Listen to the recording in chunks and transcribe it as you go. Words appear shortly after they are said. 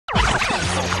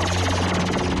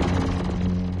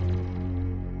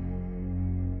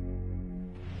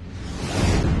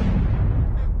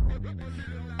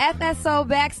FSO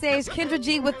Backstage, Kendra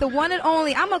G with the one and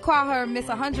only, I'm going to call her Miss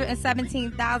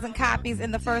 117,000 copies in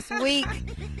the first week.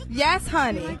 Yes,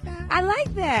 honey. I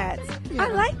like that. Yeah. I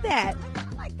like that.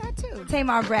 I like that too.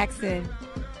 Tamar Braxton.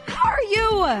 How are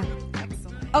you?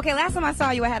 Excellent. Okay, last time I saw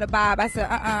you, I had a bob. I said,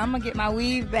 I'm going to get my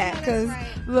weave back. Because,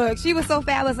 look, she was so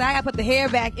fabulous. I got to put the hair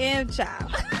back in,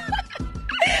 child.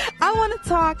 I want to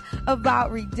talk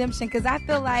about redemption because I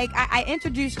feel like I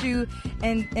introduced you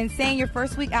and saying your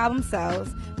first week album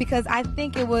sells because I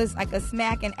think it was like a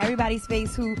smack in everybody's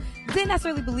face who didn't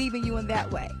necessarily believe in you in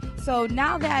that way. So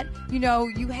now that,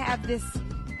 you have this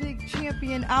big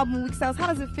champion album week sales, how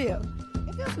does it feel?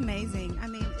 It feels amazing. I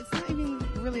mean, it's not even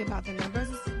really about the numbers.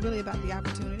 It's really about the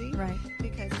opportunity. Right.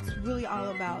 Because it's really all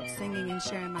about singing and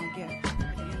sharing my gift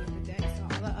at the end of the day. So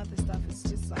all the other stuff is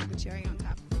just like the cherry on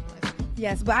top.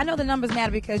 Yes, but I know the numbers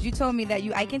matter because you told me that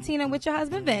you Ike and Tina with your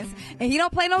husband Vince, and he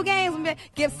don't play no games.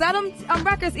 Give some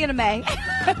records in May.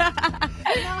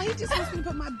 No, he just wants me to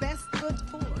put my best foot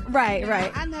forward. Right,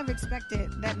 right. I never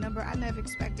expected that number. I never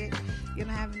expected,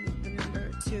 having the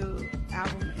number 2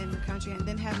 album in the country and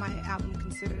then have my album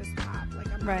considered as pop.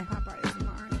 Like I'm not a pop artist, I'm an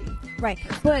R&B. Right,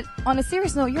 but on a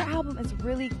serious note, your album is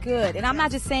really good, and I'm not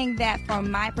just saying that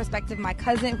from my perspective. My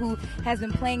cousin who has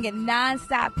been playing it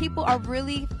nonstop, people are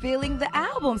really feeling the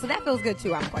album, so that feels good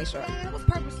too. I'm quite sure. And it was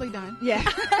purposely done. Yeah,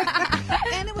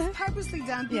 and it was purposely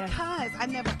done because I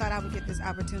never thought I would get this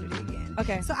opportunity again.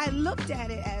 Okay, so I looked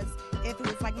at it as if it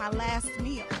was like my last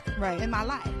meal in my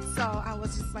life. So I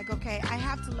was just like, okay, I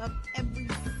have to love every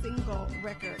single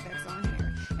record that's on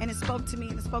here, and it spoke to me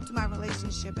and it spoke to my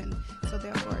relationship, and so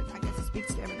therefore I guess it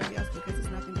speaks to everybody else because it's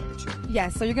nothing but the truth.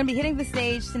 Yes, so you're going to be hitting the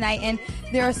stage tonight, and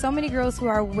there are so many girls who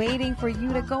are waiting for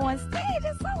you to go on stage.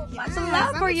 There's so much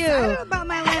love for you. I'm excited about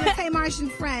my Atlanta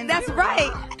Tamartian friend. That's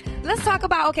right. Let's talk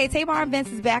about, Tamar and Vince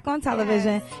is back on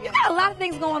television. Yes. You got a lot of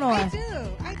things going on. I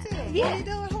do. Yeah. What do you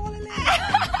do at home in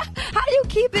How do you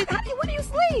keep it? When do you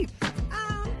sleep?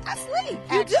 I sleep.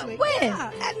 You actually. do? When?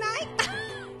 Yeah, at night.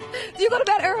 Do you go to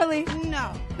bed early?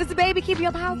 No. Does the baby keep you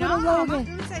up? How's No, little let me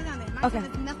tell you something. My son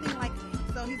is nothing like me.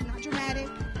 So he's not dramatic.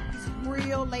 He's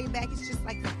real laid back. He's just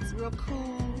like that. He's real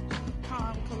cool,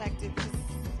 calm, collected. Just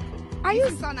cool. Are you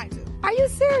all night too? Are you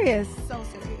serious? So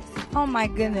serious. Oh my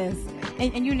goodness.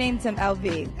 And you named him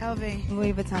LV. LV.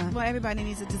 Louis Vuitton. Well, everybody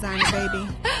needs a designer baby.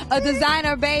 A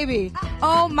designer baby.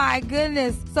 Oh my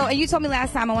goodness. So, and you told me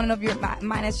last time, I want to know if your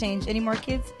mind has changed. Any more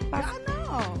kids?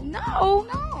 No.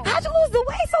 How'd you lose the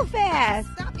weight so fast?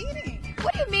 Stop eating.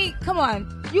 What do you mean? Come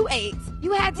on. You ate.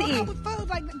 You had to eat. Food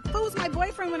was my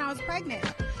boyfriend when I was pregnant.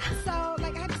 So,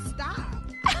 I had to stop.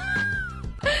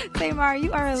 Tamar,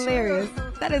 you are hilarious.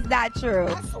 That is not true.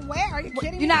 I swear. Are you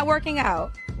kidding me? You're not working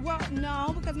out. Well,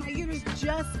 no, because my uterus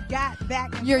just got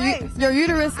back in Your place.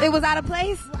 it was out of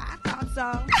place? Well, I thought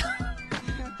so.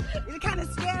 It kind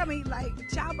of scared me,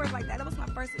 childbirth like that. That was my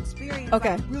first experience,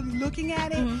 really looking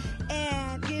at it. Mm-hmm.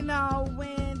 And,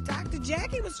 when Dr.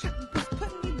 Jackie was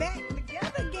putting me back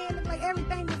together again, it was like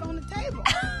everything was on the table.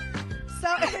 So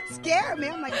it scared me.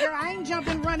 I'm like, girl, I ain't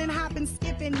jumping, running, hopping,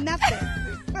 skipping, nothing.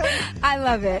 I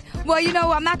love it. Well,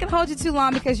 I'm not going to hold you too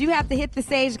long because you have to hit the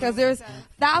stage because there's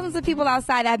thousands of people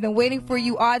outside that have been waiting for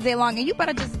you all day long, and you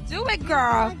better just do it,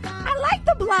 girl. I like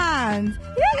the blondes.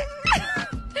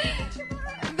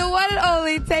 The one and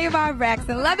only Tamar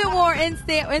Braxton. 11 more in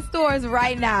stores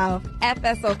right now.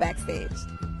 FSO Backstage.